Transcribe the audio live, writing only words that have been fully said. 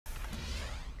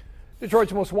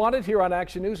Detroit's Most Wanted here on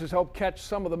Action News has helped catch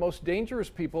some of the most dangerous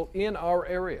people in our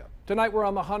area. Tonight we're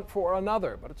on the hunt for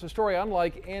another, but it's a story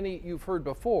unlike any you've heard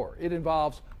before. It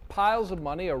involves piles of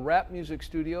money, a rap music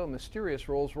studio, a mysterious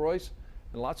Rolls Royce,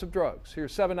 and lots of drugs.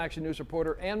 Here's 7 Action News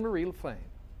reporter Anne-Marie LaFlame.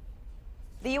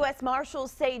 The U.S.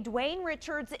 Marshals say Dwayne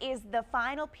Richards is the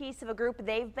final piece of a group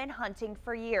they've been hunting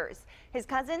for years. His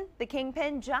cousin, the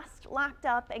kingpin, just locked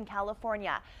up in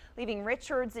California, leaving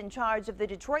Richards in charge of the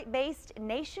Detroit-based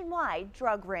nationwide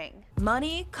drug ring.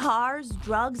 Money, cars,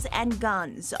 drugs, and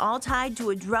guns, all tied to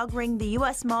a drug ring the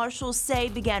U.S. Marshals say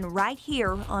began right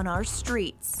here on our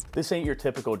streets. This ain't your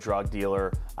typical drug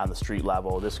dealer on the street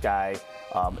level. This guy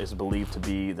is believed to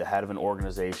be the head of an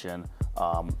organization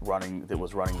that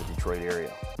was running the Detroit area.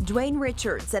 Dwayne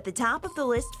Richards at the top of the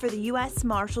list for the U.S.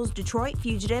 Marshals Detroit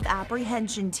Fugitive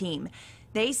Apprehension Team.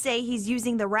 They say he's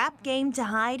using the rap game to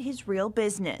hide his real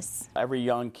business. Every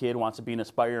young kid wants to be an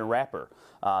aspiring rapper.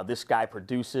 This guy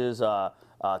produces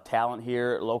talent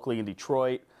here locally in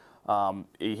Detroit.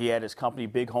 He had his company,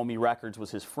 Big Homie Records,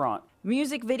 was his front.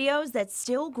 Music videos that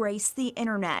still grace the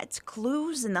internet.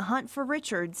 Clues in the hunt for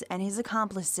Richards and his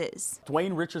accomplices.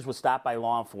 Dwayne Richards was stopped by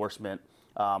law enforcement.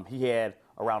 He had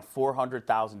around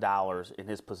 $400,000 in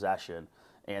his possession.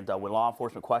 And when law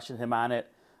enforcement questioned him on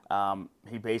it,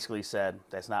 he basically said,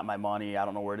 "That's not my money, I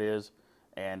don't know where it is."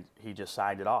 And he just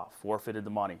signed it off, forfeited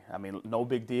the money. I mean, no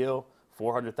big deal,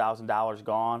 $400,000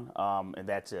 gone, and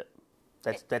that's it.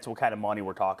 That's what kind of money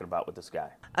we're talking about with this guy.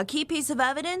 A key piece of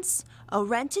evidence, a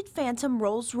rented phantom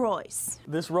Rolls Royce.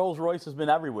 This Rolls Royce has been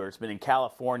everywhere. It's been in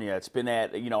California. It's been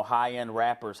at, high-end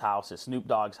rappers' houses, Snoop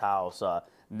Dogg's house,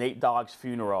 Nate Dogg's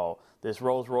funeral. This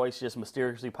Rolls Royce just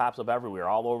mysteriously pops up everywhere,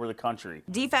 all over the country.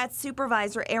 DFAT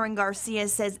supervisor Aaron Garcia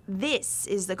says this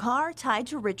is the car tied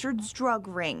to Richards' drug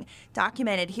ring.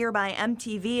 Documented here by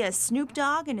MTV as Snoop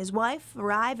Dogg and his wife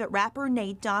arrive at rapper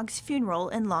Nate Dogg's funeral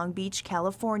in Long Beach,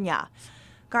 California.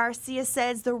 Garcia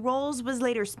says the Rolls was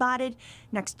later spotted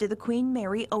next to the Queen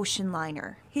Mary ocean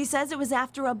liner. He says it was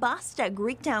after a bust at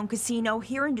Greektown Casino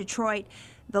here in Detroit.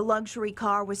 The luxury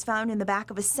car was found in the back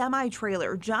of a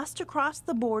semi-trailer just across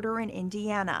the border in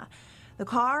Indiana. The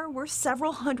car, worth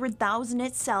several $100,000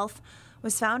 itself,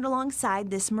 was found alongside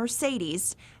this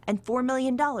Mercedes and $4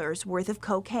 million worth of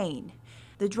cocaine.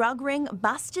 The drug ring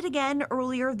busted again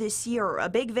earlier this year, a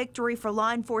big victory for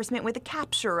law enforcement with the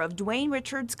capture of Dwayne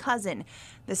Richards' cousin,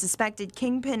 the suspected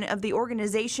kingpin of the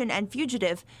organization and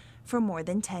fugitive for more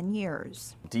than 10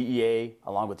 years. DEA,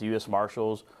 along with the U.S.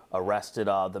 Marshals, arrested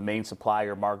the main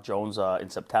supplier, Mark Jones, in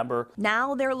September.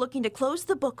 Now they're looking to close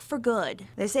the book for good.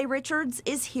 They say Richards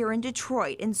is here in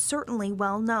Detroit and certainly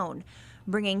well known,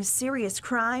 bringing serious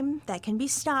crime that can be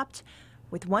stopped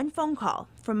with one phone call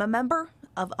from a member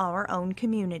of our own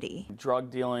community. Drug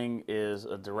dealing is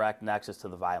a direct nexus to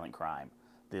the violent crime.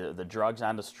 The drugs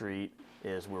on the street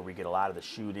is where we get a lot of the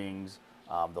shootings,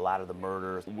 a lot of the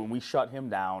murders. When we shut him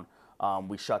down,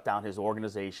 we shut down his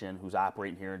organization who's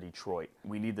operating here in Detroit.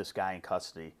 We need this guy in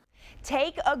custody.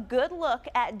 Take a good look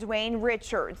at Dwayne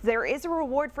Richards. There is a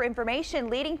reward for information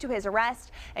leading to his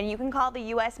arrest, and you can call the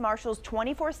U.S. Marshals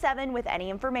 24/7 with any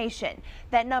information.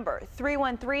 That number,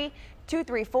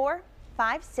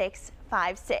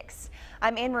 313-234-5656.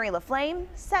 I'm Anne-Marie LaFlame,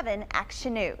 7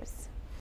 Action News.